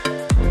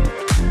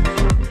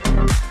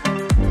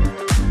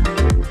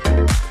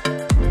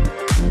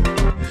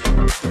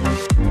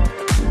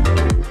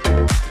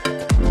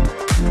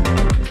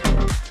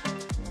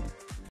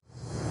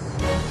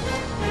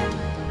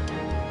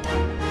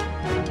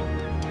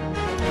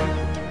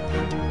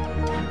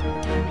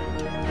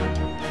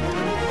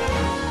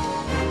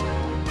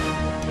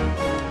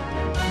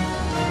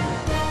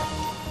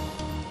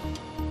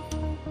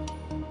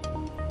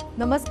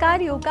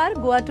नमस्कार योकार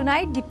गोवा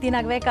टुनाइट दीप्ती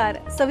नागवेकार।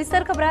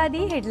 सविस्तर खबरां आदी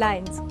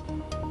हेडलायन्स।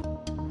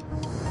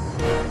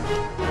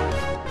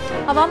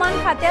 हवामान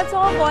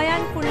खात्याचो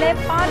गोंयान फुडले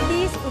 5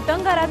 दीस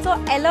उटंगाराचो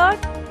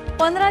अलर्ट।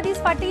 15 दीस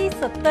फाटी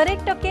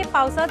 70%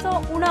 पावसाचो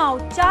उणाव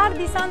 4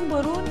 दिसान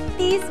भरून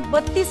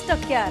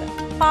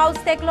 30-32%।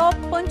 पावस तेकलो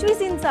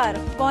 25 इंचार।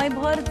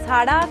 गोंयभर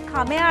झाडां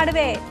खांबे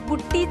आडवे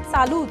बुट्टी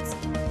चालूच।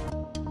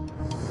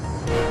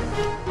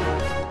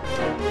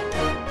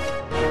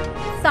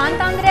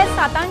 सांत आंद्रे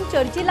सातान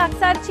चर्ची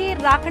लागसारची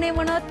राखणे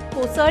म्हणत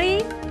कोसळी।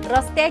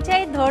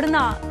 रस्त्याचे धड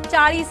ना।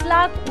 40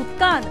 लाख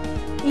उदकान।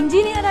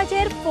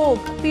 इंजिनियराचेर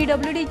फोग।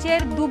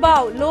 पीडब्ल्यूडीचेर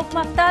दुबाव। लोक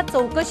मागता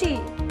चौकशी।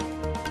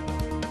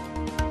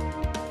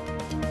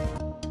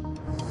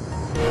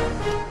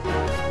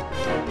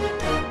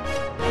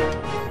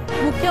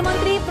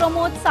 मुख्यमंत्री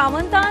प्रमोद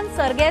सावंतान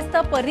सर्गेस्त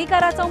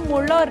पर्रीकाराचो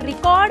मोडलो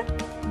रिकॉर्ड।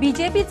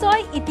 बीजेपीचो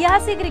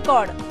इतिहासीक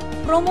रिकॉर्ड।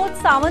 प्रमोद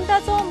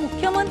सावंताचो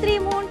मुख्यमंत्री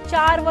म्हणून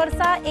 4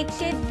 वर्सां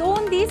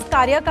 102 दीस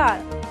कार्यकाळ।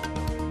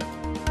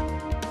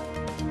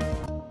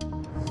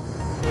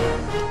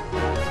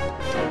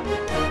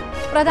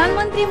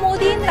 प्रधानमंत्री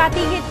मोदीन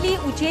राती घेतली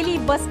उचेली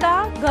बसका।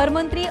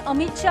 घरमंत्री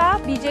अमित शाह,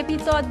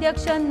 बीजेपीचो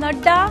अध्यक्ष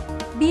नड्डा,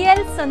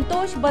 बीएल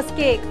संतोष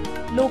बसकेक।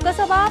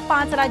 लोकसभा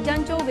 5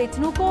 राज्यांच्यो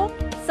वेंचणुको।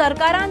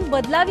 सरकारान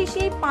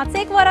बदलाविशीं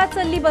 5 वरां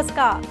चल्ली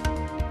बसका।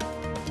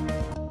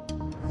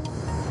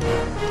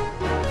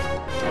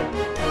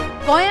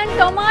 गोंयान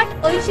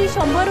टमाट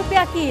 80-100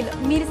 रुपया किल।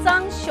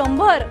 मिरसांग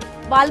 100।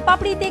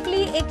 वालपापडी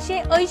तेकली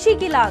 180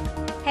 किलाक।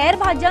 हेर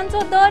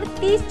भाज्यांचो दर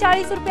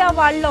 30-40 रुपया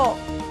वाडलो।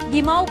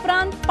 गिमा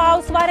उपरांत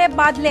पावस वारे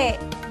बादले।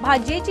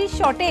 भाजयेची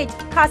शॉर्टेज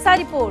खासा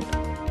रिपोर्ट।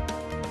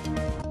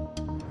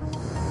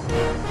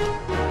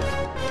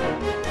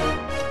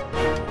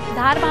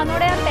 धार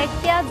बानोड्या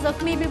पेटत्या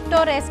जखमी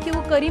बिबटो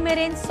रेस्क्यू करी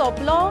मेरेन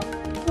सोंपलो।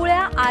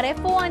 कुळ्या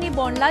आरएफओ आनी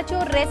बोंडलाच्यो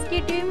रेस्क्यू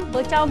टीम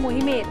बचाव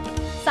मोहिमेर।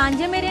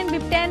 सांजे मेरेन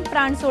बिबट्यान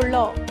प्राण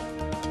सोडलो।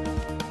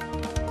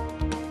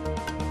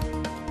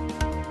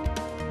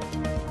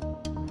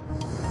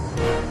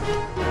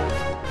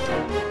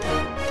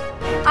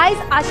 आयज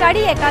आषाढी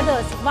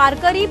एकादस।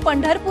 वारकरी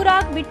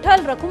पंढरपुराक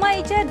विठ्ठल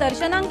रखुमाईचे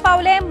दर्शनाक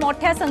पावले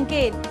मोठ्या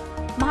संख्येन।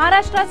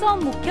 महाराष्ट्राचो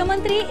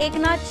मुख्यमंत्री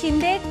एकनाथ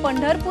शिंदेक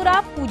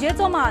पंढरपुराक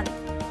पुजेचो मान।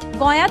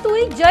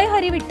 गोंयांतूय जय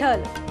हरी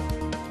विठ्ठल।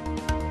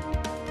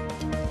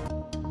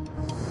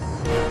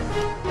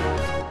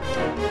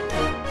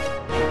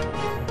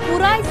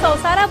 पुराय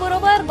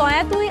संवसाराबरोबर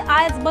गोंयांतूय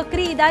आज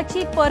बकरी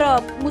ईदाची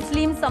परब।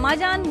 मुस्लिम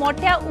समाजान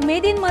मोठ्या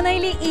उमेदीन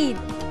मनयली ईद।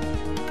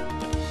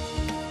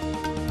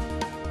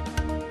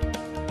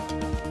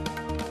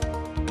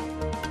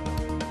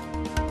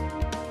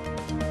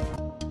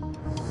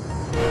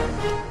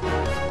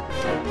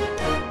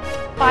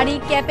 पाडी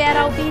केप्यां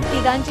रावपी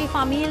तिगांची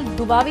फामील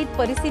दुबावीत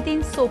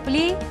परिस्थितीन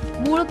सोंपली।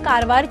 मूळ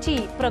कारवारची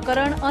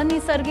प्रकरण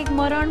अनिसर्गीक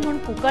मरण म्हूण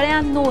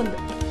कुंकळ्यान नोंद।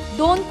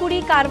 2 कुडी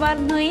कारवार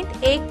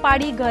न्हंयत 1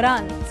 पाडी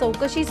घरान।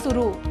 चौकशी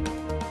सुरू।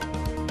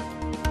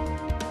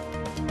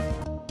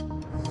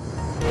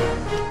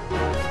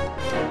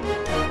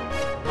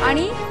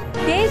 आणि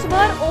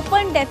देशभर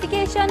ओपन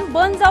डेफिकेशन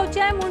बंद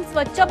जावचें म्हूण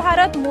स्वच्छ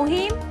भारत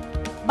मोहीम।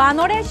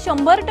 बानोड्या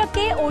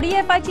 100%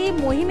 ओडीएफची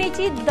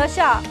मोहिमेची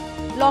दशा।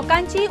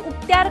 लोकांची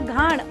उक्त्यार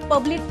घाण।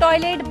 पब्लिक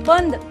टॉयलेट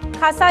बंद।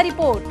 खासा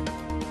रिपोर्ट।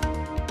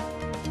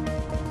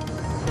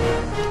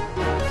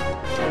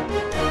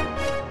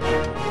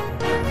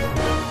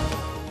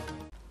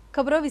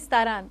 खबरो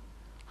विस्तारान।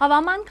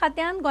 हवामान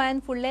खात्यान गोंयान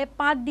फुडले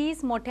 5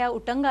 दीस मोठ्या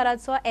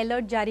उटंगाराचो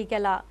अलर्ट जारी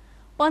केला।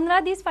 15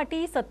 दीस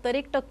फाटी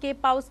 70%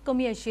 पावस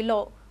कमी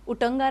आशिल्लो।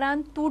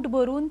 उटंगारान तूट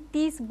भरून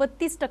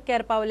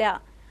 30-32% पावल्या।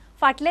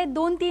 फाटले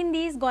 2-3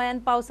 दीस गोंयान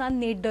पावसान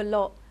नेट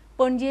धरलो।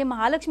 पणजे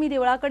महालक्ष्मी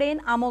देवळा कडेन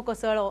आमो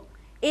कोसळ्ळो।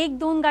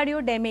 1-2 गाडयो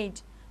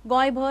डॅमेज।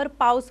 गोंयभर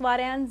पावस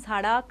वाऱ्यान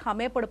झाडां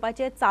खांबे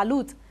पडपाचे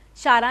चालूच।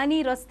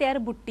 शारांनी रस्त्यार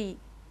बुट्टी।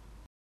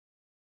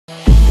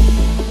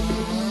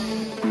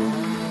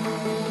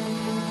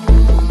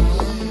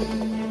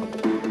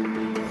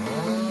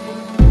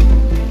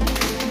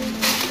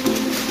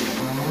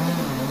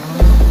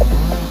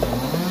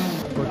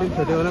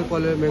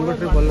 Mango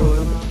tree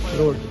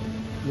road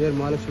near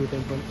Mahalakshmi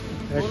temple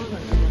at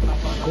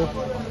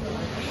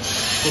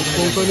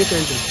Konkani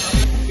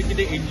canteen.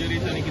 किती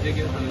इंजरीज आणि किती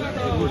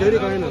इंजरी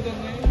काय ना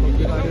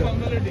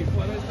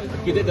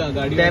किती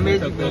गाडी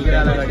डॅमेज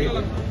गाडी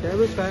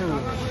डॅमेज काय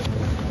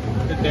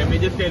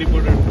डॅमेजेस काय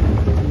रिपोर्टेड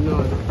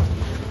नो।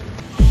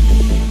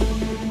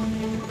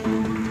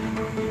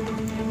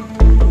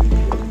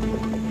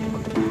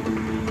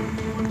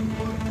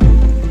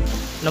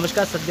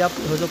 नमस्कार। सध्या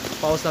हो जो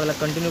पाऊस लागला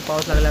कंटिन्यू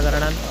पाऊस लागल्या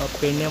कारणान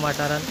पेडणे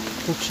वाठारान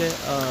खूबशे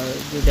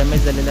जे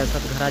डॅमेज झालेले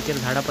असतात। घराचेर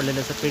झाडां पडलेले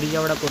असतात।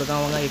 पेडीच्या वाडा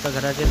कोरगांव हांगा एका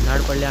घराचेर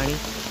झाड पडले आणि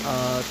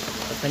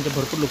तांचे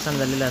भरपूर लुकसाण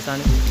झालेले आसा।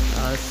 आणि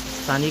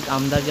स्थानिक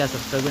आमदार जे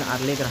आसात प्रवीण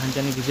आर्लेकर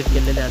हांच्यांनी विजीट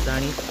केलेले आसा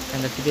आणि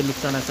तांकां कितें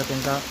लुकसाण आसा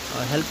तांकां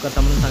हेल्प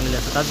करता म्हणून सांगलेले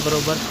आसा। त्याच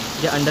बरोबर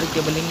जे अंडर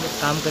केबलिंग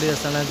काम करीत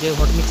असताना जे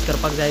हॉट मिक्स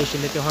करपाक जाय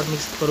आशिल्ले ते हॉट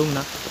मिक्स करूंक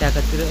ना, त्या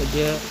खातीर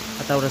जे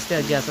आतां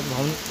रस्त्यार जे आसात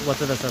व्हांवून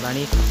वचत आसात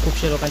आनी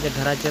खुबशे लोकांच्या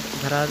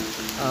घरार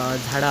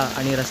झाडां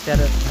आनी रस्त्यार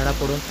झाडां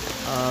पडून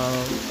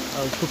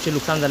खुबशे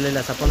लुकसाण जाल्लेलें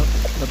आसा। पण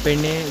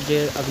पेडणे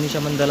जे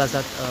अग्निशमन दल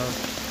आसात,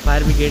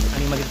 फायर ब्रिगेड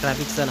आनी मागीर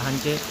ट्रॅफिक सेल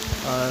हांचे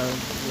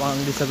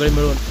वांगडी सगळे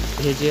मेळून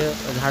हे जे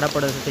झाडां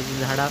पडत आसा तेची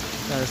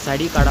झाडां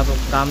सायडी काडप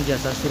काम जे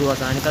आसा सुरू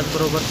आसा। आनी त्याच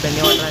बरोबर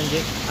पेडणे वाठारांत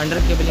जे अंडर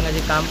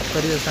केबलिंगाचें काम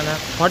करीत आसतना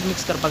हॉट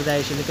मिक्स करपाक जाय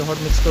आशिल्ले ते हॉट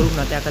मिक्स करूंक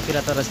ना, त्या खातीर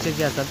आतां रस्ते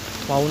जे आसात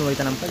व्हांवून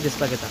वयताना आमकां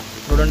दिसपाक येता।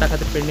 प्रुडंटा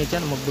खातीर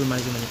पेडणेच्यान मकबूल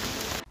माळजी मनीस।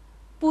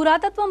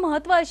 पुरातत्व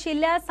महत्व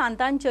आशिल्ल्या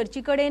सांतान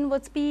चर्ची कडेन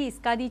वचपी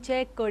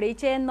इस्कादीचे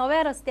कडेचे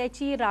नव्या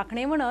रस्त्याची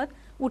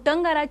राखणेवणत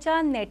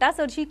उटंगाराच्या नेटा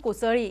सरशी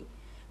कोसळ्ळी।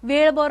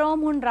 वेळ बरो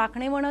म्हूण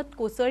राखणेवणत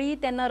कोसळ्ळी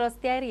तेन्ना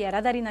रस्त्यार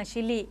येरादारी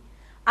नाशिल्ली।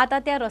 आतां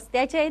त्या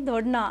रस्त्याचेय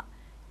धड ना।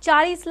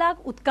 40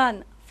 लाख उदकान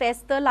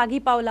फेस्त लागीं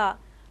पावला।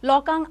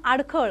 लोकांक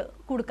आडखळ।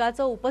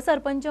 कुडकाचो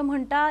उपसरपंच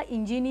म्हणटा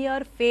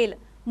इंजिनियर फेल,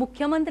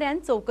 मुख्यमंत्र्यान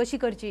चौकशी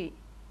करची।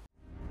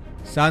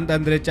 सांत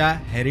आंद्रेच्या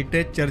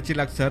हेरिटेज चर्ची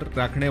लागसर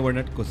राखणे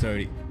वणट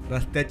कोसळ्ळी।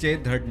 रस्त्याचे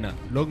धड ना।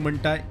 लोक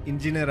म्हणटा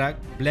इंजिनियराक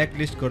ब्लॅक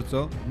लिस्ट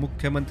करचो,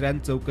 मुख्यमंत्र्यान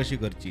चौकशी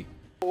करची।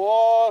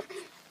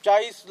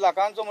 40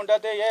 लाखांचो म्हणटा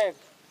ते हे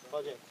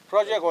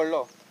प्रोजेक्ट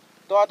व्हडलो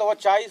तो आतां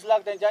 40 लाख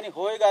तेंच्यांनी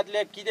खंय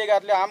घातले, कितें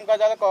घातले आमकां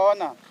जाल्यार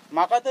कळना।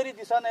 म्हाका तरी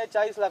दिसना हे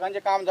 40 लाखांचें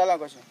काम जालां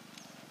कशें।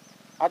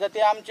 आतां ते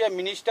आमचे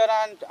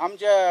मिनिस्टरान,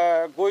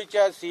 आमच्या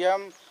गोंयच्या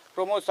CM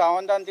प्रमोद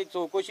सावंतान ती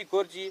चौकशी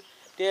करची।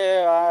 ते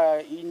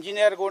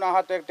इंजिनियर कोण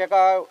आहा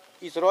तेका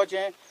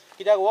इसरोचें,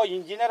 कित्याक हो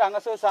इंजिनियर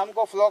हांगासर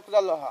सामको फ्लॉप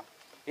जाल्लो आहा।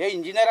 हे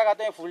इंजिनियराक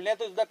आतां हे फुडलें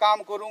सुद्दां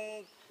काम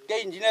करूंक ते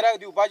इंजिनियराक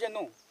दिवपाचें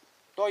न्हू,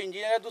 तो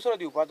इंजिनियर दुसरो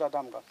दिवपाचो आतां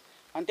आमकां।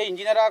 आनी ते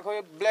इंजिनियराक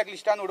खंय ब्लॅक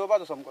लिस्टान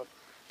उडोवपाचो समको,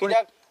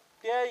 कित्याक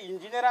ते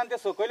इंजिनियरान ते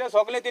सकयलें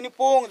सगळें तेणी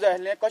पळोवंक जाय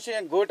आसलें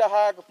कशें घट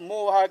आहा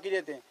मोव आहा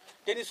कितें तें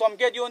तेणी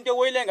सोमकें दिवन तें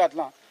वयलें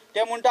घातलां।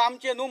 ते म्हणटा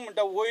आमचें न्हू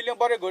म्हणटा, वयलें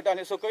बरें घट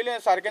आसलें सकयलें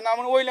सारकें ना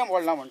म्हणून वयलें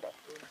पडलां म्हणटा।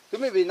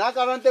 तुम्ही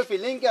विनाकारण ते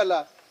फिलिंग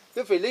केला,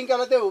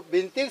 ते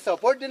भिंतीक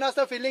सपोर्ट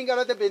दिनासता फिलिंग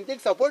केला, ते भिंतीक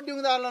सपोर्ट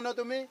दिवंक जाय ना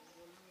तुम्ही,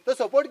 तो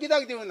सपोर्ट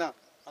कित्याक दिवंक ना?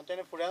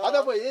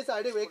 आतां पळय हे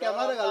सायडीक हे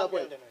कॅमेरा घाला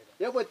पळय,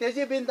 हे पळय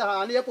तेजी भिंत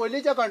आहा आनी हे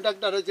पयलींच्या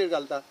कॉन्ट्रॅक्टराचेर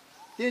घालता।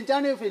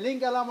 तेंच्यांनी फिलिंग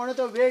केला म्हणून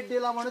तो वेट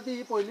दिला म्हणून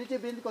ती पयलींची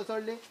भिंत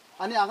कोसळ्ळी।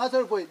 आनी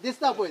हांगासर पळय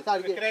दिसता पळय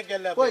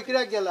सारकें पळय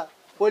कित्याक गेला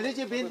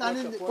पयलींची भिंत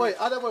आनी पळय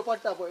आतां पळय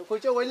पडटा पळय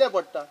खंयचे वयले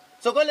पडटा,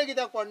 सकयले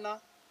कित्याक पडना?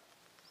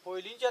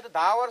 पयलींची आतां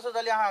 10 वर्सां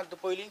जालीं आहा।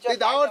 पयलींची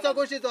 10 वर्सां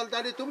कशी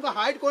चलताली? तुमकां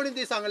हायट कोणी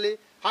ती सांगली?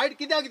 हायट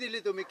कित्याक दिली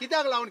तुमी?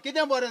 कित्याक लावन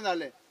कितें बरें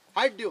जालें?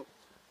 हायट दिव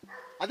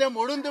आतां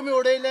मोडून तुमी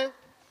उडयले,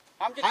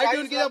 हायट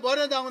दिवन कितें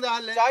बरें जावंक जाय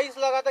आसलें? 40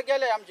 लाख आतां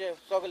गेले आमचे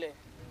सगळे।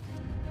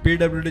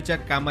 PWDच्या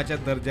कामाच्या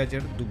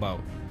दर्जाचेर दुबाव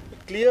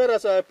क्लियर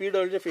आसा।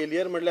 PWDचे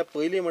फेलियर म्हटल्यार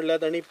पयलीं म्हटल्यार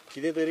तांणी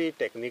कितें तरी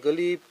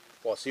टॅक्निकली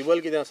पॉसिबल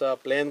कितें आसा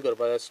प्लॅन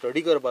करपा जाय,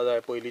 स्टडी करपा जाय,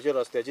 पयलींच्या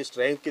रस्त्याची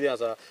स्ट्रेंथ कितें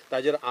आसा,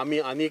 ताजेर आमी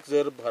आनीक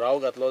जर भराव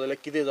घातलो जाल्यार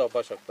कितें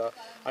जावपाक शकता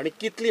आनी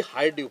कितली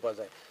हायट दिवपा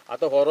जाय।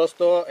 आतां हो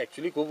रस्तो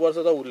एक्चुली खूब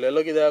वर्सां तो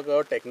उरलेलो कित्याक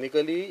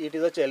technically it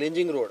is a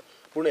challenging road,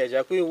 पूण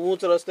हेज्याकूय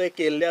उंच रस्ते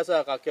केल्ले आसा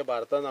आख्या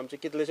भारतांत, आमचे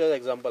कितलेशेच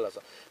एग्जाम्पल आसा।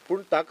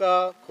 पूण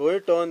ताका खंय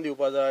टर्न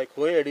दिवपा जाय,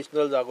 खंय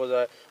एडिशनल जागो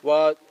जाय, वा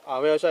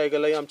हांवें अशें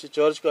आयकलां की आमची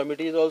church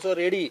committee is also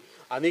ready,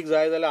 आनीक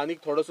जाय जाल्यार आनीक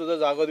थोडो सुद्दां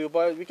जागो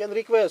दिवपाक वी कॅन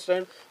रिक्वेस्ट।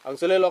 एंड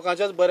हांगसरले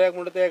लोकांच्याच बऱ्याक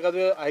म्हणटा ते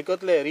एखादे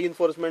आयकतले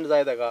रिइन्फोर्समेंट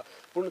जाय ताका।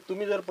 पूण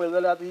तुमी जर पळयलें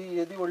जाल्यार आतां ही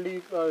येदी व्हडली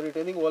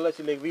रिटेनिंग वॉल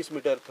आशिल्ली 20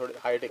 मिटर थोडे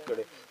हायट एक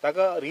कडेन,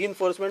 ताका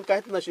रिइन्फोर्समेंट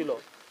कांयच नाशिल्लो।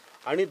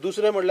 आनी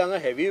दुसरें म्हणल्यार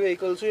हांगा हेवी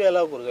व्हेकल्सूय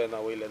अलाव करूं जायना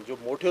वयल्यान, ज्यो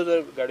मोठ्यो जर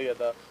गाडयो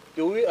येता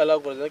त्योय अलाव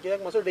करूं जाय,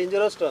 कित्याक मातसो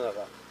डेंजरस टर्न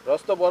आसा।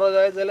 रस्तो बरो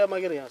जायत जाल्यार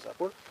मागीर हें आसा।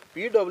 पूण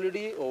PWD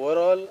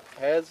ओवरऑल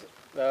हॅज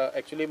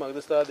एक्चुली म्हाका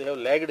दिसता दे हॅव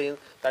लॅग्ड इन,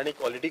 तांणी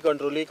क्वॉलिटी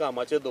कंट्रोलूय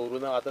कामाचेर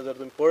दवरूं ना। आतां जर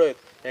तुमी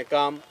पळयत हें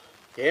काम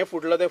हें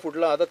फुटलां तें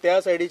फुटलां, आतां त्या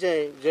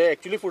सायडीचें जे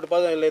एक्चुली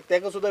फुटपाक जाय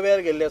तेका सुद्दां वेर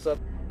गेल्ले आसात।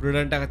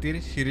 प्रुडंटा खातीर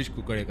शिरीष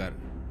कुंकळेकार।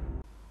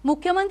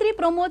 मुख्यमंत्री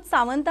प्रमोद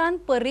सावंतान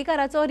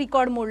पर्रीकाराचो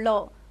रिकॉर्ड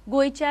मोडलो।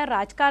 गोंयच्या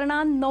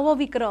राजकारणांत नवो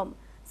विक्रम।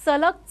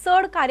 सलग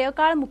चड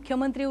कार्यकाळ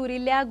मुख्यमंत्री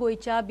उरिल्ल्या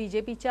गोंयच्या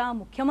BJPच्या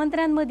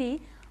मुख्यमंत्र्यांमदीं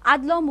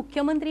आदलो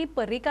मुख्यमंत्री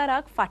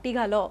पर्रीकाराक फाटीं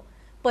घालो।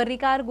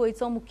 पर्रीकार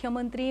गोंयचो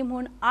मुख्यमंत्री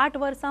म्हूण 8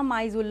 वर्सां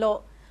मायज उरलो,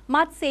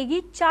 मात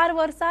सेगीत 4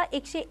 वर्सां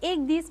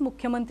 101 दीस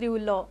मुख्यमंत्री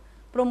उरलो।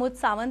 प्रमोद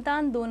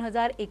सावंतान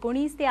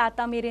 2019 ते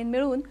आतां मेरेन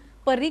मेळून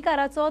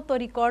पर्रीकाराचो तो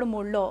रिकॉर्ड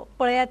मोडलो।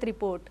 पळयात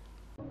रिपोर्ट।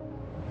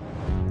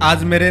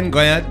 आज मेरेन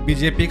गोंयांत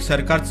BJPक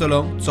सरकार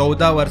चलोवंक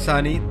 14 वर्सां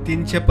आनी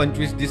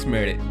 325 दीस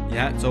मेळ्ळे।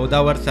 ह्या 14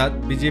 वर्सांत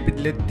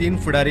BJPतले 3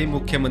 फुडारी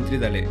मुख्यमंत्री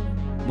जाले।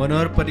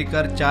 मनोहर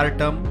पर्रीकार 4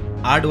 टर्म,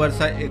 8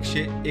 वर्सां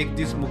 101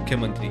 दीस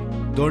मुख्यमंत्री,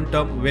 2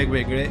 टर्म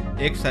वेगवेगळे,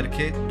 एक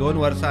सारखे 2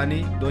 वर्सां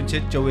आनी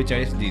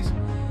 244 दीस।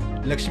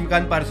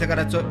 लक्ष्मीकांत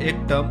पार्सेकाराचो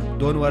 1 टर्म,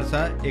 2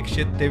 वर्सां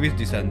 123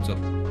 दिसांचो।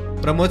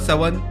 प्रमोद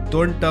सावंत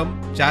 2 टर्म,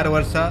 4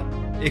 वर्सां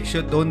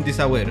 102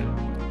 दिसां वयर।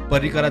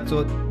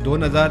 पर्रीकाराचो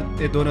 2000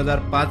 ते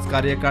 2005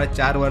 कार्यकाळ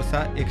 4 वर्सां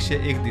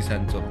 101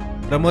 दिसांचो।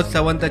 प्रमोद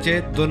सावंताचे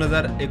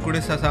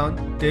 2019 सावन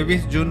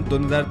 23 जून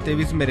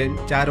 2023 मेरेन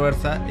 4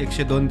 वर्सां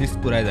 102 दीस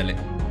पुराय जाले।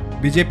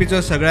 बीजेपीचो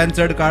सगळ्यांत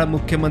चड काळ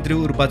मुख्यमंत्री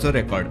उरपाचो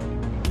रेकॉर्ड.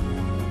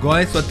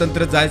 गोंय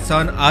स्वतंत्र जायत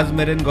सावन आज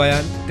मेरेन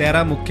गोंयान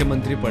 13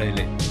 मुख्यमंत्री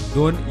पळयले.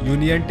 2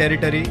 युनियन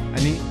टेरिटरी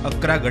आणि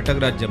 11 घटक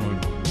राज्य म्हणून.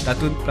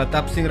 तातूंत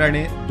प्रताप सिंग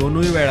राणे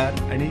 2 वेळार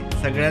आणि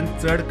सगळ्यांत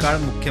चड काळ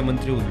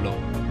मुख्यमंत्री उरलो.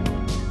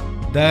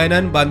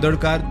 दयानंद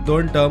बांदोडकार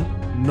 2 टर्म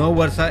 9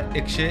 वर्सां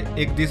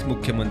 101 दीस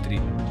मुख्यमंत्री.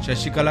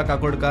 शशिकला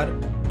काकोडकार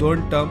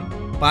 2 टर्म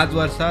 5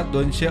 वर्सां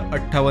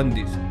 258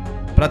 दीस.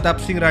 प्रताप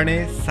सिंग राणे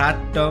 7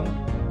 टर्म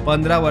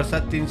 15 वर्सां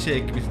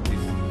 321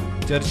 दीस.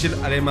 चर्चिल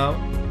आलेमाव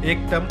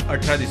 1 टर्म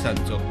 18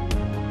 दिसांचो.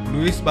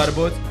 लुईस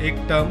बार्बोज 1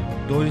 टर्म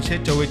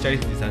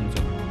 244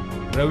 दिसांचो.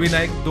 रवी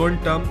नाईक 2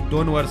 टर्म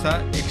 2 वर्सां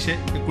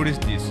 119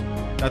 दीस.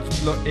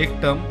 तातूंतलो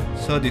 1 टर्म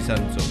 6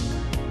 दिसांचो.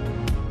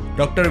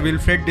 डॉक्टर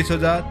विल्फ्रेड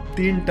डिसोजा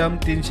 3 टर्म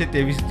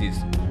 323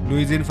 दीस.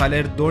 लुईझिन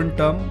फालेर 2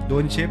 टर्म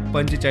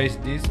 245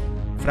 दीस.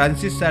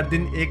 फ्रांसीस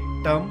सार्दिन 1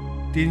 टर्म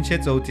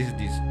 334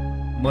 दीस.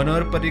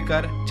 मनोहर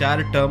पर्रीकार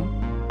 4 टर्म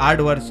 8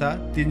 वर्सां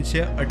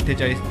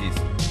 348 दीस.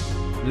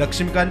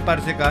 लक्ष्मीकांत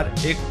पार्सेकार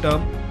 1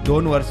 टर्म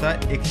 2 वर्सां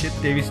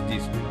 123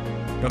 दीस.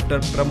 डॉक्टर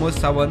प्रमोद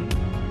सावंत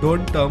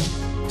 2 टर्म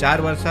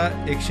 4 वर्सां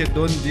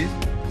 102 दीस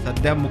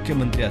सध्या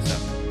मुख्यमंत्री आसा.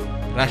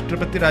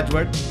 राष्ट्रपती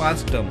राजवट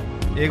 5 टर्म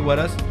 1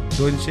 वर्स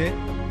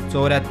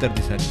 274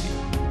 दिसांची.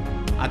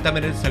 आता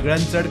मेरेन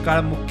सगळ्यांत चड काळ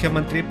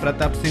मुख्यमंत्री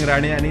प्रताप सिंग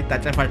राणे आणि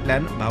ताच्या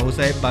फाटल्यान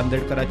भाऊसाहेब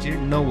बांदोडकराची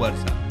 9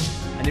 वर्सां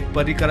आणि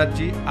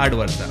पर्रीकाराची 8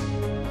 वर्सां.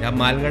 ह्या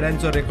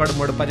मालगाड्यांचो रेकॉर्ड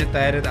मोडपाचे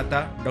तयारेत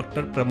आता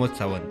डॉक्टर प्रमोद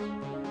सावंत.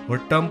 हो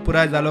टर्म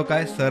पुराय जालो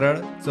काय सरळ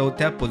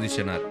 4थ्या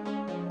पोझिशनार.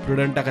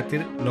 प्रुडंटा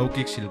खातीर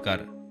लौकीक शिलकार.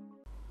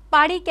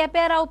 पाडी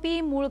केप्यां रावपी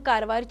मूळ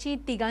कारवारची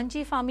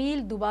तिगांची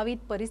फामील दुबावीत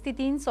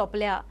परिस्थितीन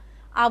सोंपल्या.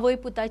 आवय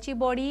पुताची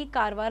बॉडी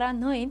कारवारा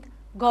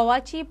न्हंयत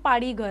घोवाची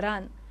पाडी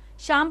घरान.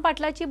 श्याम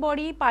पाटलाची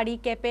बॉडी पाडी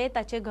केपे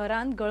ताचे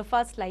घरान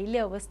गळफास लायिल्ले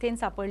अवस्थेन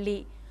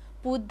सांपडली.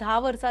 पूत 10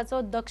 वर्साचो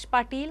दक्ष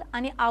पाटील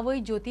आनी आवय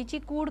ज्योतीची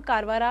कूड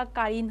कारवारा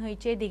काळी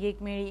न्हंयचे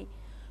देगेक मेळ्ळी.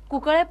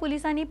 कुंकळे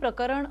पुलिसांनी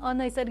प्रकरण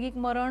अनैसर्गीक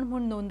मरण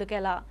म्हूण नोंद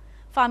केला.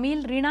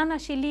 फामील रिणान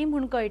आशिल्ली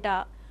म्हूण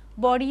कळटा.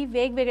 बॉडी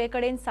वेगवेगळे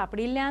कडेन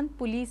सांपडिल्ल्यान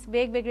पुलीस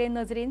वेगवेगळे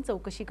नजरेन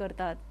चवकशी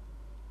करतात.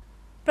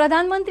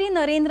 प्रधानमंत्री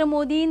नरेंद्र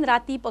मोदीन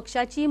राती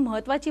पक्षाची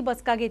म्हत्वाची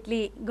बसका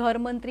घेतली.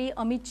 घरमंत्री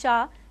अमित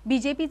शाह,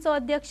 बीजेपीचो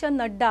अध्यक्ष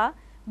नड्डा,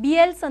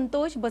 BL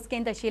संतोष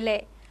बसकेंत आशिल्ले.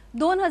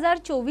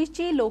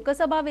 2024ची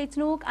लोकसभा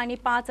वेंचणूक आनी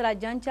 5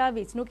 राज्यांच्या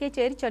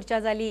वेंचणुकेचेर चर्चा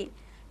जाली.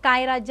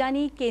 कांय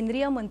राज्यांनी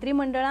केंद्रीय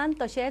मंत्रिमंडळान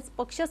तशेंच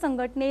पक्ष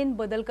संघटनेन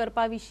बदल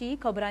करपा विशीं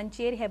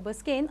खबरांचेर हे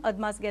बसकेन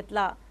अदमास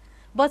घेतला.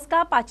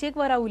 बसका 5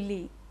 वरां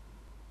उरली.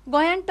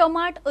 गोंयांत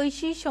टोमाट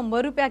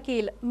 80-100 रुपया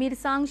किल,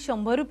 मिरसांग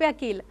 100 रुपया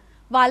किल,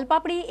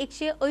 वालपापडी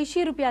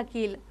 180 रुपया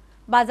किल.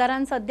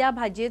 बाजारांत सध्या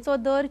भाजयेचो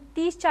दर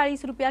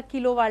 30-40 रुपया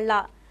किलो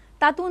वाडला.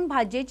 तातूंत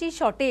भाजयेची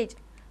शॉर्टेज.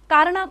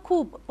 कारणां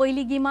खूब.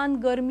 पयलीं गिमान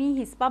गरमी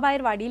हिसपा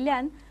भायर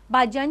वाडिल्ल्यान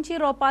भाजयांची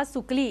रोपां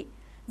सुकली.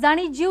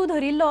 जाणी जीव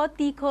धरिल्लो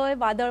ती खंय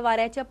वादळ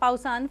वाऱ्याच्या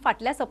पावसान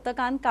फाटल्या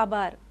सप्तकांत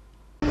काबार.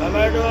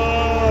 टोमॅटो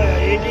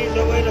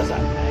 80 वयर आसा.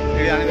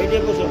 80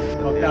 पसून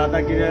फक्त आता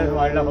कितें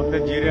वाडला फक्त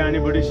जिरे आनी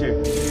बडीशेप.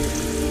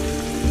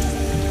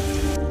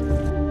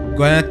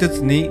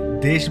 गोंयांतच न्ही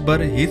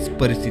देशभर हीच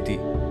परिस्थिती.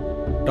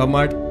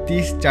 टोमाट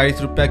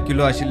 30-40 रुपया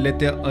किलो आशिल्ले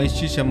ते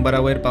 80-100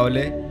 वयर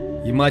पावले.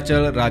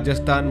 हिमाचल,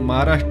 राजस्थान,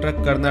 महाराष्ट्र,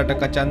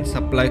 कर्नाटकाच्यान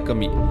सप्लाय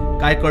कमी.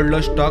 काय कडलो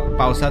स्टॉक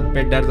पावसात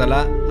पेड्ड्यार जाला.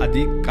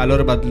 आदी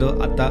कालोर बादलो,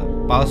 आता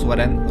पावस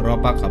वाऱ्यान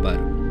रोपा काबार.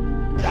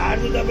 10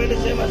 रुपया पयलीं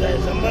सेम आसा.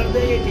 100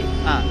 ते 80.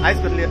 आयज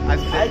कसली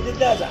आयज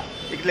तितले आसा.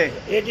 इतले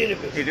 80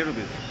 रुपीज. 80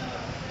 रुपीज.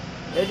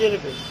 80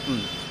 रुपीज.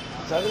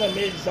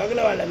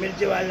 सगळं वाडला.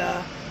 मिरची वाडला.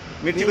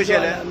 मिरची कशी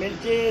आल्या?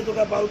 मिरची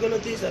तुका पाव किलो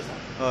 30 आसा.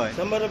 हय.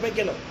 100 रुपया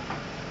किलो.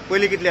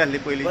 पयली कितली आहली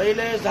पयली?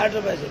 पहिले 60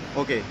 रुपया आशिल्ले.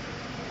 ओके.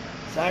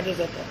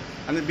 60-70.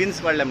 आनी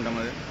बीन्स वाडले म्हणटा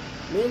मरे?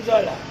 बीन्स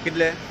वाडला.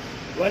 कितले?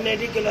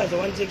 180 किलो आसा.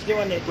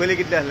 160-180. पयली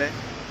कितले आहले?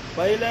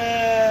 पहिले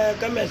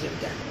कमी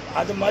आशिल्ले.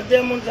 आता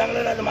मध्यम म्हणून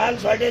सांगलें आता माल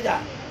शॉर्टेज आहा.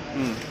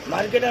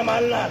 मार्केटात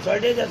माल ना,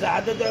 शॉर्टेज आसा.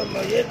 आता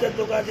तो एक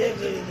तुका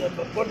एक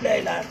पोटले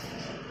आयला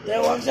ते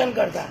ऑप्शन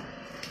करता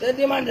ते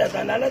डिमांड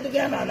जाता. नाल्यार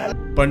तुका ना.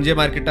 पणजे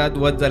मार्केटात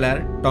वच जाल्यार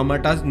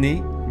टोमाटाच न्ही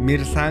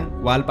मिरसांग,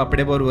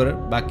 वालपापडे बरोबर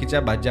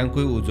बाकीच्या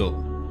भाज्यांकूय उजो.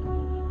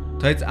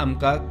 थंयच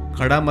आमकां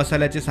खडा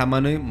मसाल्याचें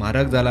सामानूय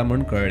म्हारग जाला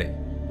म्हूण कळ्ळें.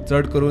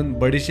 चड करून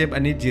बडीशेप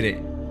आनी जिरे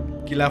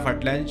किला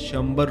फाटल्यान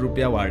 100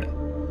 रुपया वाड.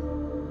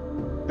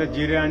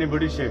 जिरे आनी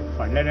बडीशेप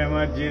फाटल्या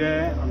टायमार जिरे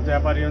आमचो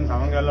वेपारी येवन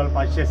सांगून गेलो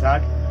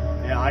 560.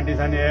 हे 8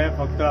 दिसांनी हे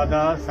फक्त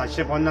आता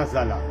 750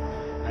 जाला.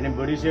 आनी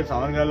बडीशेप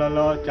सांगून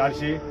गेलो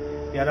 400.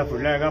 ती आता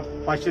फुडल्या हेका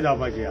 500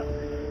 जावपाची आहा.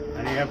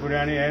 आनी हे फुडें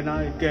आनी हे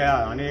ना इतके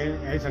आहा. आनी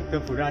हे सगळे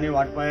फुडें आनी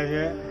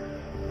वाडपाचे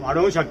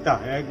वाडोवंक शकता.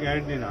 हे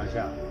गॅरंटी ना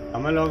अशें.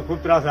 आम्हाला लोक खूब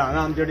त्रास आहा. हांगा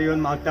आमचे कडेन येवन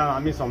मागता.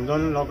 आमी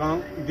समजोवन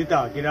लोकांक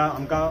दिता कित्याक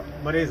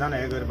आमकां बरें दिसना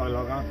हे करपाक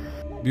लोकांक.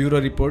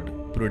 Bureau report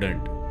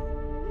Prudent.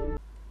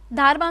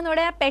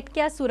 धारबांदोड्या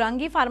पेटक्या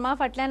सुरांगी फार्मा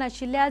फाटल्यान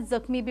आशिल्ल्या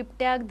जखमी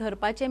बिबट्याक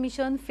धरपाचें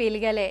मिशन फेल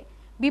गेलें.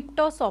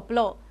 बिबटो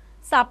सोंपलो.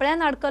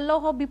 सापळ्यान आडकल्लो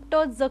हो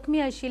बिबटो जखमी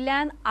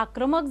आशिल्ल्यान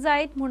आक्रमक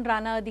जायत म्हूण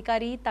राना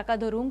अधिकारी ताका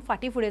धरूंक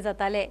फाटीं फुडें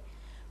जाताले.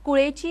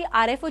 कुळेची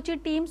आरएफओची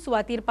टीम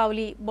सुवातीर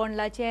पावली.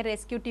 बोंडलाचे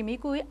रेस्क्यू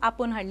टीमीकूय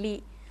आपोवन हाडली.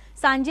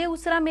 सांजे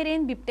उसरा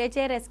मेरेन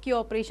बिबट्याचे रेस्क्यू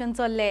ऑपरेशन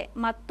चल्ले,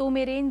 मात तो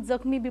मेरेन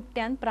जखमी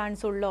बिबट्यान प्राण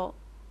सोडलो.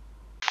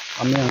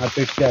 आम्ही हांगा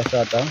पेटचे आसा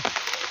आतां.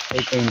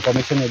 एक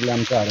इन्फॉर्मेशन येयल्लें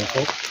आमच्या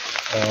आरएफओ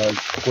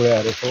कुळे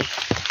आरएफओ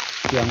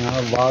की हांगा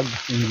वाघ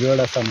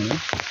इंजर्ड आसा म्हणून.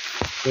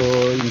 सो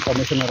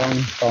इन्फॉर्मेशन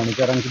अरावंड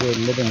 4:15 कितें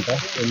येयल्लें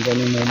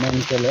तेंच्यांनी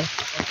मुवमेंट केलें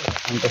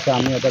आनी तशें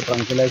आमी आतां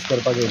ट्रांक्युलायज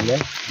करपाक येयल्ले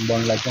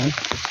बोंडलाच्यान.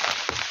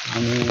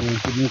 आनी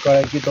कितें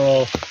कळ्ळें की तो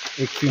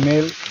एक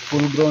फिमेल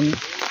फूल ग्रोन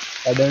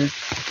एडल्ट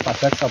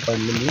फाशाक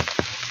सापडलेली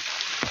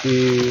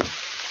ती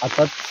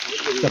आतांच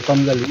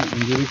सकम जाली.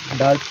 इंजुरीक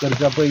डार्ट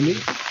करच्या पयलीं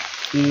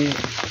ती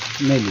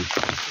मेली.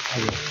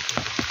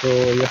 सो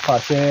हे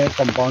फाशे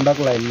कंपाउंडाक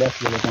लायिल्ले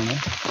आसलेले कोणें.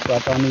 सो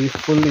आतां आमी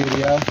फूल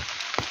एरिया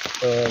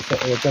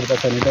हे करता,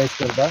 सॅनिटायज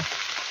करता.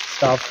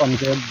 स्टाफ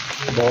आमचे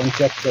भोंवून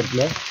चॅक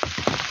करतले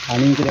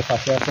आनी कितें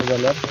फाशे आसा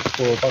जाल्यार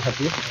पळोवपा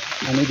खातीर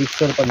आनी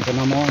रिक्सर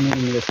पंचनामो आनी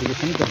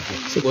इन्वेस्टिगेशन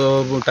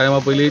करतले. टायमा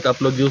पयलींच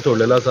आपलो जीव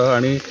सोडलेलो आसा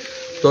आनी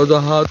तो जो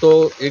आहा तो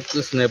एक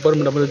स्नॅपर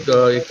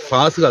म्हणटा एक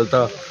फास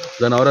घालता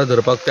जनावरां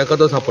धरपाक, ताका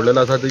तो सापडलेलो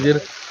आसा. तेजेर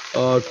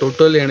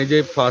टोटल हेणे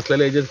जे फास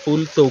लायले हेजेर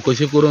फूल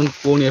चवकशी करून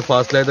कोण हे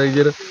फास लायता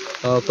हेजेर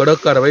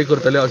कडक कारवाई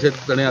करतले अशें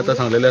ताणें आतां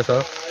सांगलेलें आसा.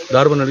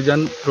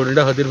 धारबांदोडेच्यान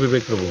प्रुडंटा खातीर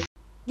विवेक प्रभू.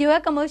 घेऊया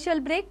कमर्शियल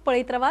ब्रेक.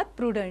 पळयत रावात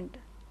prudent.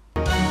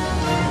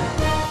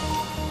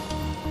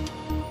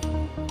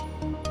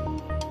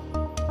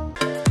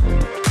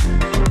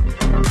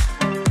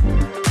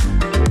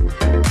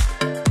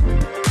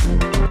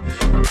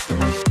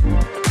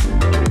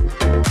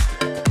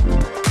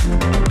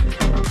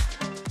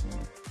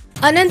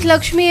 Anant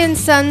Lakshmi and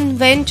Son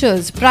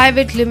Ventures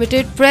Private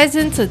Limited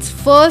presents its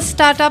first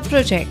startup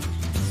project,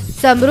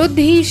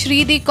 Samruddhi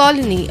Shridi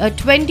Colony, a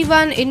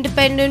 21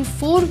 independent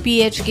 4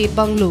 BHK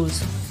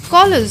bungalows.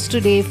 Call us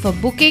today for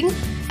booking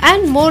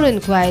and more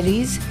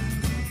inquiries.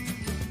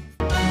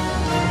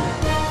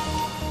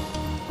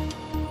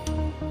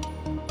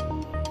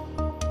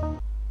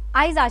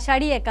 आयज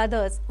आषाढी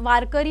एकादस.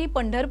 वारकरी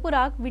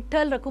पंढरपुराक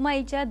विठ्ठल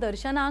रखुमाईच्या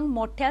दर्शनाक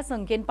मोठ्या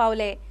संख्येन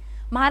पावले.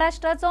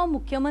 महाराष्ट्राचो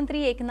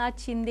मुख्यमंत्री एकनाथ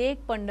शिंदेक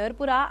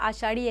पंढरपुरा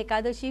आषाढी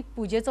एकादशीक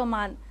पुजेचो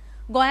मान.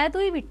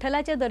 गोंयांतूय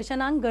विठ्ठलाच्या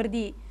दर्शनाक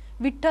गर्दी.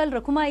 विठ्ठल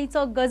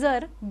रखुमाईचो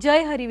गजर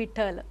जय हरी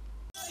विठ्ठल.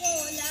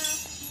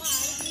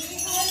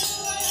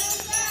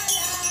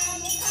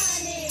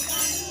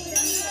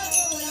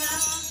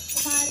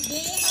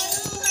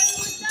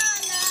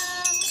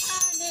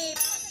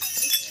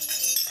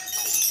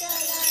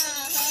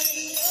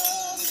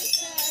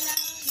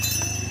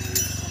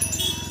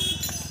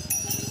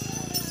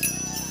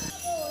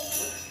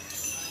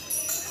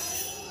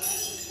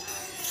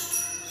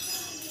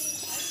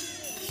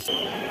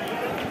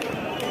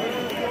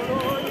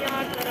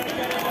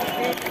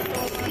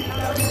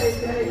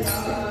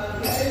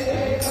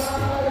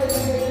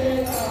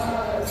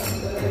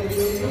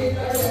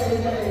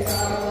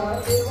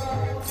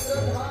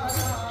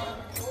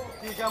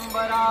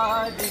 दिगंबरा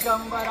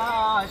दिगंबरा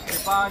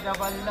श्रीपाद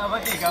वल्लभ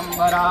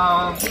दिगंबरा.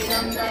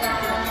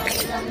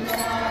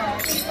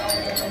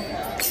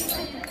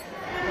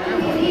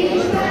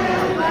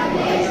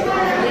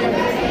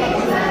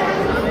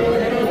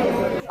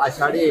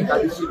 आषाढी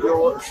एकादशी जो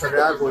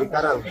सगळ्या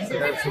गोंयकारांक,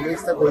 सगळ्या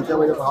समेस्त गोंयच्या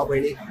म्हज्या भाव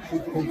भयणीक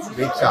खूब खूब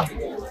शुभेच्छा.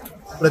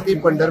 प्रति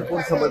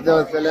पंढरपूर समजले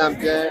वचलेले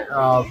आमचे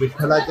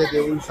विठ्ठलाचे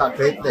देवूळ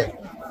सांखळेंतले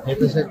हे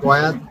तशें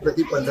गोंयांत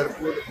प्रति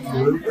पंढरपूर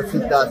म्हणून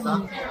प्रसिद्ध आसा.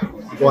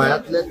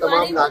 गोंयांतले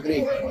तमाम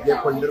नागरीक जे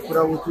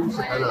पंढरपुरा वचूंक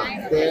शकना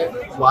ते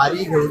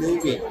वारी घेवनूय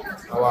बी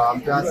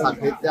आमच्या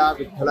सांखळेंतल्या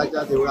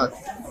विठ्ठलाच्या देवळात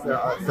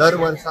दर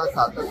वर्सा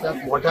सातत्यान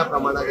मोठ्या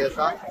प्रमाणात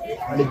येता.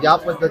 आणि ज्या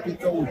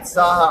पद्दतीचो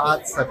उत्साह आज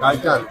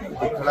सकाळच्यान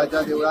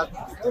विठ्ठलाच्या देवळात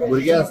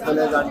भुरगे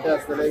आसतले, जाणटे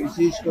आसतले,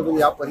 विशेष करून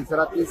ह्या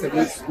परिसरातली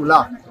सगळी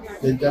स्कुलां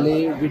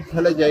तेंच्यांनी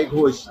विठ्ठल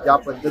जयघोष ज्या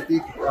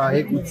पद्दतीक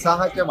एक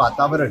उत्साहाचें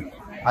वातावरण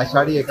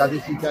आषाढी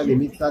एकादशीच्या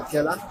निमित्तान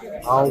केला.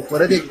 हांव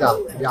परत एकदा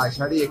ह्या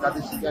आषाढी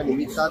एकादशीच्या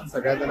निमित्तान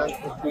सगळ्या जाणांक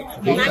खूब खूब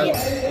शुभेच्छा.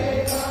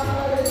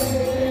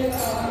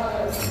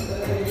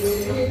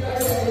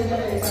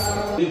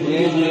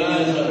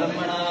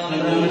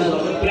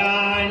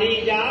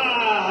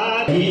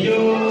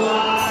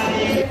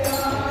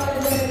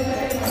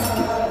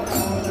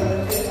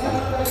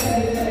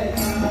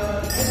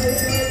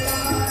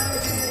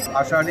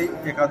 आषाढी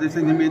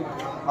एकादशी निमित्त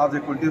आज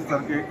 29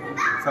 तारखेक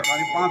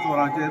सकाळी 5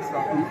 वरांचेर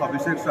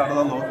अभिषेक स्टार्ट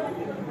जालो.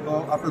 तो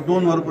आतां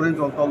 2 वरां पर्यंत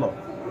चलतलो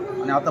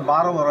आनी आतां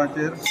 12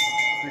 वरांचेर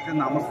तेचें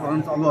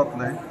नामस्मरण चालू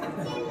जातलें.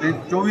 ते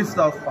 24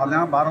 तास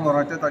फाल्यां 12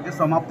 वरांचेर ताची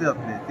समाप्ती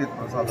जातली तीर्थ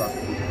प्रसादाक.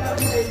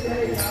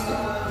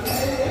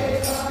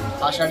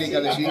 आषाढी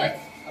एकादशी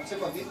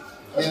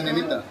हे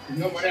निमित्त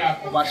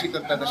वार्षिक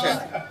करता तशेंच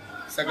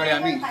सकाळी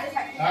आमी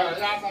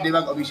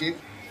देवाक अभिषेक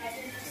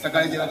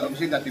सकाळी देवाक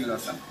अभिषेक घातिल्लो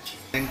आसा.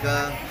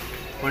 तांकां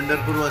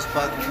पंढरपूर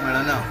वचपाक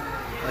मेळना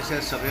अशे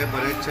सगळे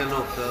बरेचशे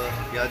लोक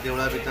ह्या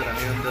देवळा भितर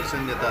हांगा येवन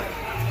दर्शन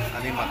घेतात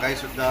आनी म्हाकाय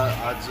सुद्दां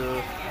आज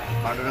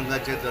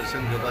पांडुरंगाचें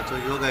दर्शन घेवपाचो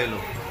योग आयलो.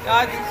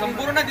 आज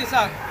संपूर्ण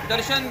दिसाक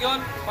दर्शन घेवन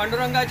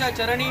पांडुरंगाच्या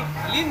चरणी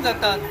लीन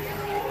जातात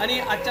आणि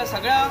आजच्या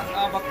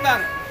सगळ्या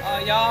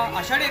भक्तांक या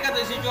आषाढी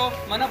एकादशीच्यो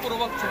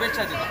मनपूर्वक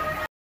शुभेच्छा दिता.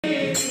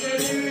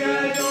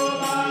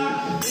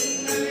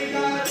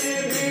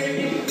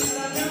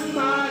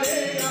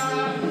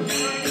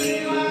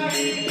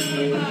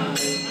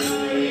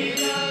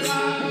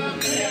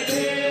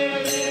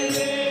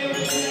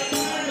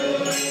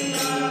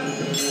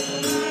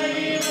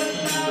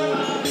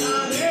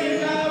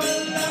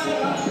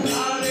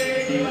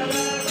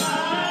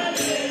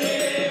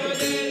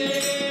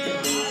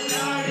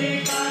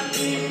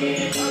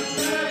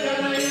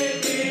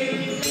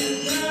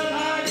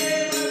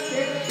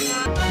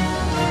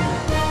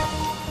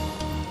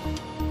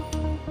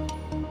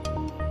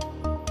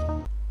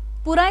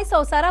 पुराय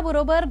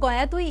संवसाराबरोबर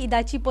गोंयांतूय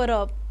ईदाची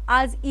परब.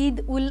 आज ईद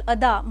उल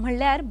अदा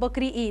म्हणल्यार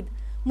बकरी ईद.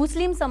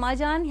 मुस्लिम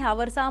समाजान ह्या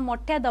वर्सा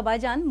मोठ्या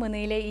दबाजान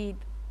मनयले ईद.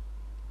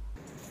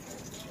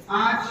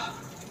 आज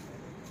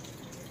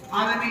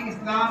आलमी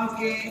इस्लाम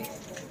के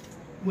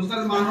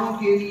मुसलमानों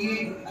के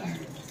लिए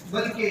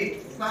बल्कि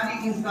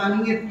सारी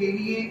इंसानियत के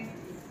लिए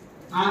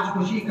आज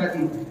खुशी का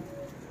दिन है.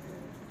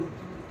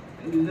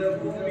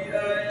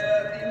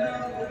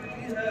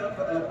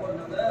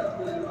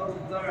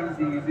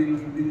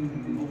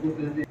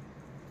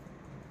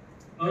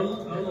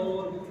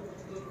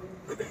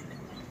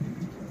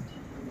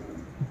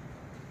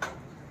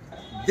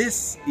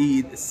 This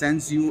Eid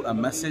sends you a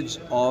message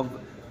of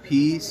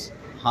peace,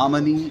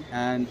 harmony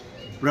and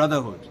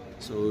brotherhood.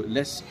 So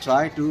let's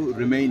try to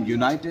remain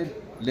united.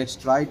 Let's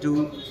try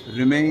to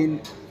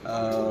remain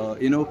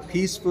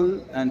peaceful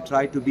and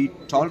try to be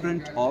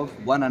tolerant of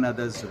one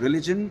another's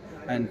religion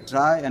and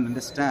try and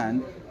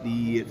understand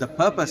the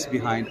purpose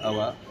behind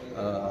our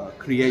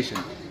creation.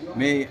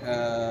 May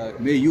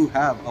you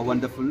have a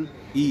wonderful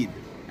Eid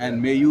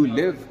and may you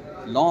live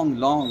long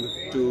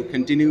to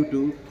continue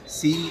to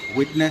see,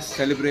 witness,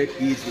 celebrate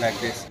Eids like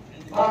this.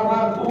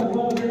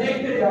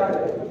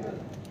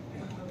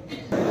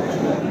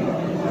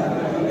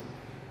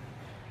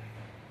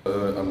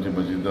 आमचे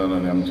मस्जिदान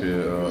आणि आमचे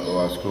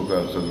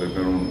वास्कोकार सगळे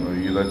मिळून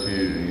ईदाची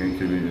हे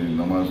केली,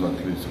 नमाज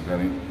वाचली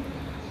सकाळी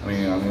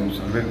आणि आम्ही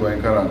सगळे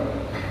गोंयकारांक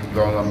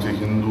जावन आमचे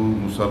हिंदू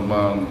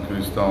मुसलमान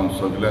क्रिस्तांव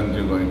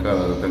सगळ्यांचे गोंयकार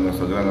तांकां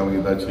सगळ्यांक आमी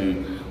ईदाची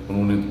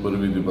मनवणीत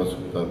परबी दिवपाक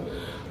सोदतात.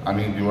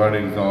 आमी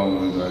दिवाळेक जावं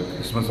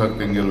क्रिसमसाक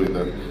तेंगेर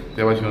वयतात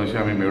त्या भाशेन अशें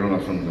आमी मेळून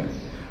आसूंक जाय.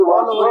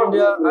 ऑल ओव्हर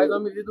इंडिया आयज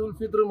आमी ईद उल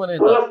फित्र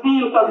मनयतात.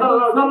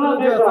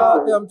 जे आसा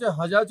ते आमचे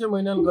हजाचे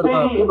म्हयन्यान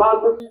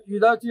करतात.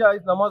 ईदाची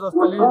आयज नमाज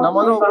आसतली.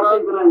 नमाजा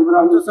उपरांत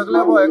आमचे सगळे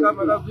भाव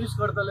एकामेकाक विश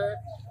करतले.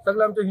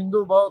 सगळे आमचे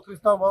हिंदू भाव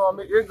क्रिस्तांव भाव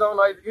आमी एक जावन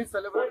आयज ईद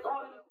सेलिब्रेट करतले.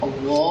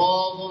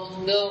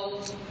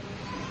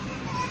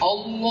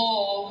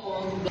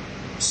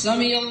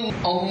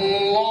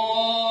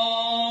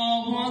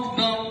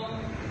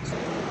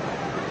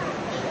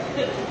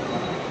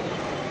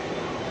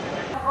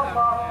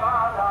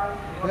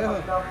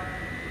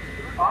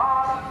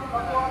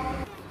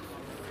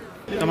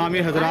 तमामी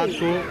हजरात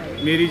को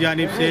मेरी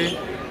जानिब से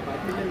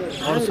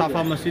और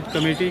साफ़ा मस्जिद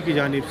कमेटी की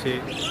जानिब से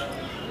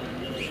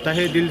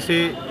तहे दिल से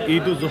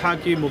ईद उल ज़ुहा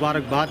की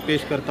मुबारकबाद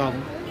पेश करता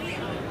हूँ.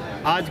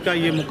 आज का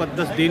ये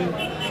मुक़द्दस दिन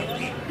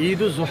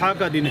ईद उल ज़ुहा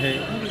का दिन है.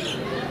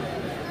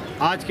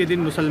 आज के दिन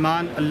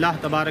मुसलमान अल्लाह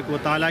तबारक व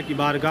तआला की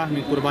बारगाह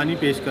में कुर्बानी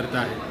पेश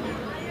करता है.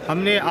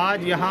 हमने आज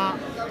यहाँ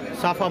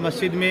साफ़ा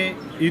मस्जिद में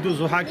ईद उल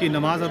ज़ुहा की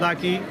नमाज़ अदा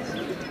की.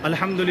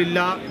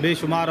 अल्हम्दुलिल्लाह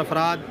बेशुमार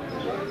अफराद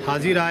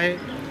हाजिर आए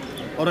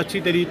और अच्छी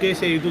तरीके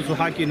से ईद उल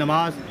ज़ुहा की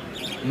नमाज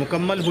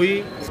मुकम्मल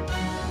हुई.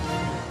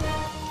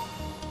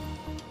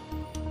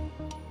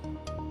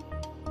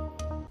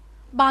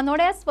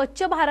 बानोड्या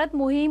स्वच्छ भारत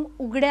मोहीम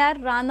उगड्यार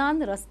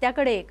रानान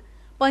रस्त्याकडेक.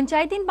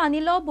 पंचायतीन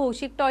बांदिल्लो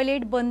भौशीक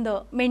टॉयलेट बंद.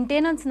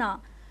 मेंटेनन्स ना.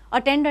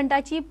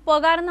 अटेंडंटाची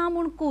पगार ना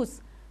म्हूण कूस.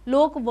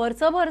 लोक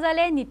वर्सभर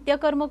जाले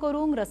नित्यकर्म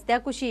करूंक रस्त्या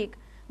कुशीक.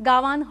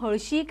 गांवान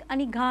हळशीक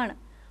आनी घाण.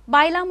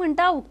 बायलां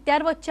म्हणटा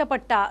उक्त्यार वच्चें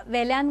पडटा.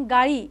 वेल्यान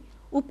गाळी.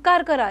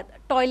 उपकार करात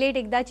टॉयलेट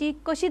एकदाची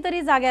कशी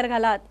तरी जाग्यार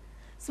घालात.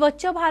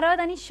 स्वच्छ भारत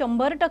आणि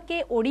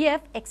 100% ODF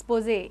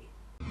एक्सपोजे.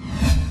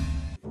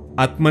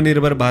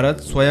 आत्मनिर्भर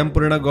भारत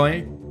स्वयंपूर्ण गोंय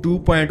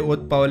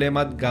 2.0 पावले.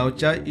 मात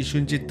गांवच्या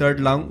इशूंची तड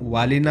लावंक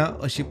वालिना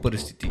अशी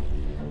परिस्थिती.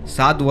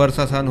 7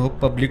 वर्सां सावन हो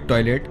पब्लीक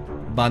टॉयलेट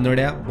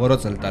बांदोड्या बरो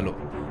चलतालो.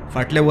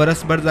 फाटले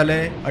वर्सभर जाले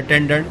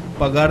अटेंडंट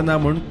पगार ना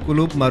म्हूण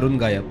कुलूप मारून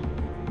गायब.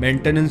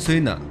 मेंटेनन्सूय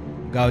ना.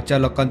 गांवच्या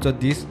लोकांचो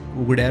दीस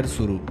उगड्यार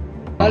सुरू.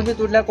 नळ बी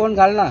तुटल्या कोण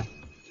घालना.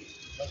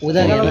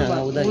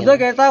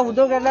 उदक येता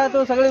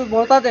तो सगळे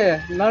भोवता ते.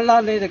 नळ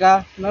नाही तेका.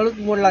 नळूच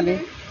मोडला न्ही.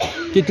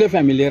 कितले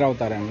फॅमिली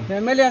रावता रे?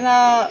 फैमिली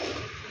हांगा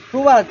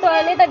खूब है.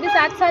 टॉयलेट अभी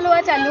 7 साल हुआ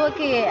चालू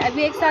किए.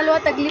 अभी 1 साल हुआ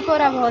तकलीफ हो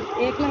रहा बहुत.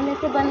 1 महीने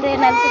से बंद है.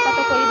 नल से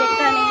तो कोई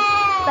देखता नहीं.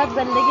 सब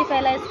गंदगी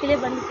फैला इसके लिए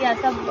बंद किया.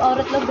 सब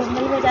औरत लोग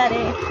जंगल में जा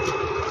रहे हैं.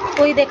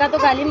 कोई देखा तो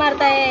गाली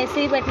मारता है.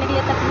 ऐसे ही बैठने के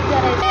लिए तकलीफ हो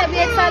रही है. अभी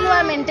 1 साल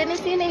हुआ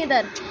मेंटेनेंस ही नहीं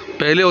इधर.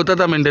 पहले होता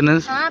था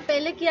मेंटेनेंस. हाँ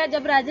पहले किया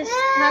जब राजेश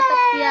था तब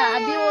किया.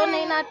 अभी वो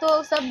नहीं ना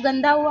तो सब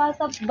गंदा हुआ.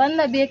 सब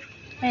बंद. अभी 1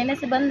 महीने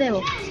से बंद है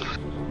वो.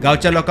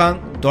 गांवच्या लोकांक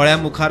दोळ्या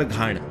मुखार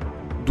घाण.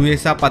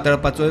 दुयेंसां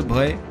पातळपाचोय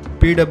भय.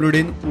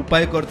 PWDन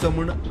उपाय करचो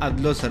म्हूण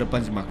आदलो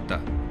सरपंच मागता.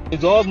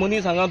 जो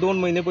मनीस हांगा 2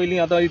 म्हयने पयलीं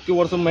आतां इतके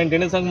वर्स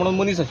मेंटेनन्साक म्हणून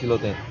मनीस आशिल्लो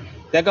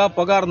तेका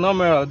पगार न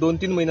मेळ्ळा,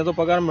 2-3 म्हयन्याचो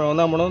पगार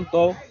मेळना म्हणून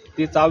तो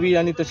ती चावी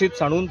आनी तशीच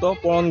सांडून तो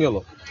पळोवन गेलो.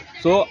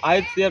 सो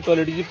आयज त्या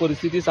टॉयलेटीची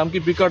परिस्थिती सामकी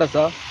बिकट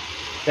आसा.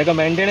 तेका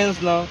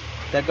मेंटेनन्स ना,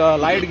 तेका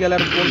लायट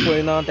गेल्यार कोण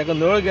पळयना, तेका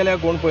नळ गेल्यार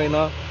कोण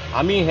पळयना.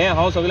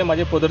 हांव सगळे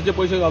म्हाजे पदरचे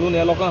पयशे घालून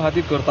ह्या लोकांक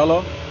खातीर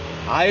करतालो.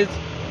 आयज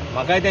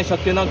म्हाकाय तें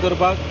शक्य ना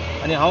करपाक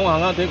आनी हांव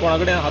हांगा थंय कोणा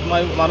कडेन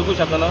हात मारूंक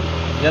शकना.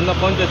 जेन्ना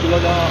पंच आशिल्लो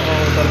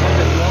सरपंच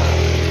आशिल्लो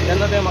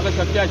तेन्ना तें म्हाका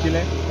शक्य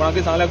आशिल्लें,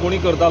 कोणाकय सांगल्यार कोणी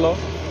करतालो.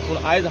 पूण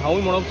आयज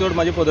हांवूय म्हणून चड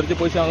म्हाजे पदरचे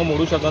पयशे हांगा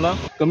मोडूंक शकना.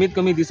 कमीत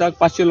कमी दिसाक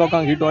 500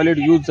 लोकांक ही टॉयलेट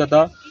यूज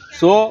जाता.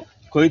 सो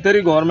खंय तरी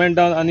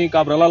गव्हर्मेंटान आनी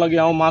काब्राला लागीं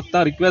हांव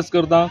मागतां, रिक्वेस्ट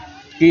करतां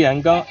की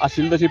हांकां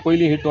आशिल्ली तशी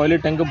पयलीं ही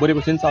टॉयलेट तांकां बरे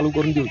भशेन चालू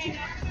करून दिवची.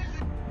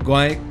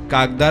 गोंय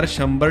कागदार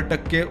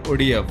 100%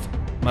 ODF,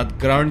 मात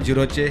ग्राउंड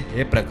झिरोचे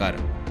हे प्रकार.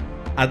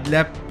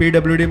 आदल्या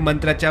PWD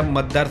मंत्र्याच्या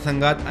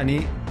मतदारसंघात आणि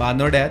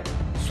बानोड्यात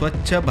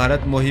स्वच्छ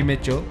भारत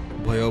मोहिमेच्यो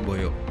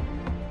भयो.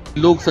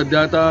 लोक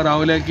सध्या आतां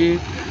रावल्या की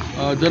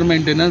जर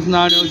मेंटेनन्स ना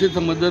आनी अशें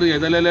समज जर हें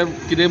जालें जाल्यार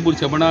कितें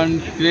बुरशेपणान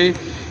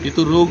कितें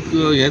हितून रोग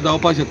हे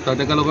जावपाक शकता.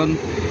 ताका लागून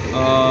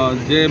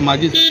जे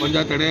माजी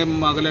सरपंच ताणें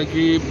मागल्या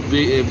की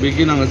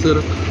बेगीन हांगासर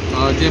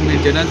जे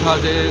मेंटेनन्स आहा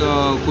ते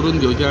करून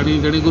घेवचे आनी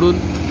जेणे करून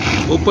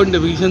ओपन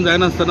डेफिकेशन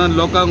जायनासतना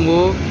लोकांक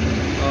हो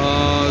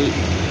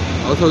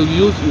असो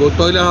यूज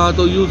टॉयलेट आहा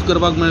तो यूज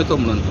करपाक मेळचो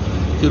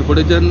म्हणून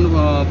शिरपडेच्यान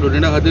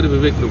प्रुडंटा खातीर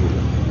विवेक प्रभू.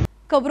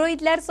 खबरो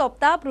इतल्यार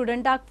सोंपता.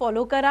 प्रुडंटाक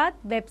फॉलो करात.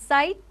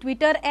 Website,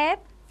 Twitter app,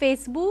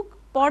 Facebook,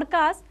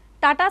 podcast,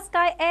 Tata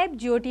Sky app,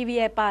 Jio TV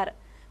ॲपार.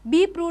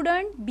 Be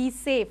prudent, be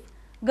safe.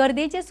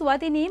 गर्देचे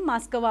सुवातींनी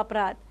मास्क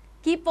वापरात.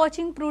 Keep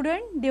watching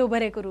prudent. देव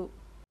बरें करूं.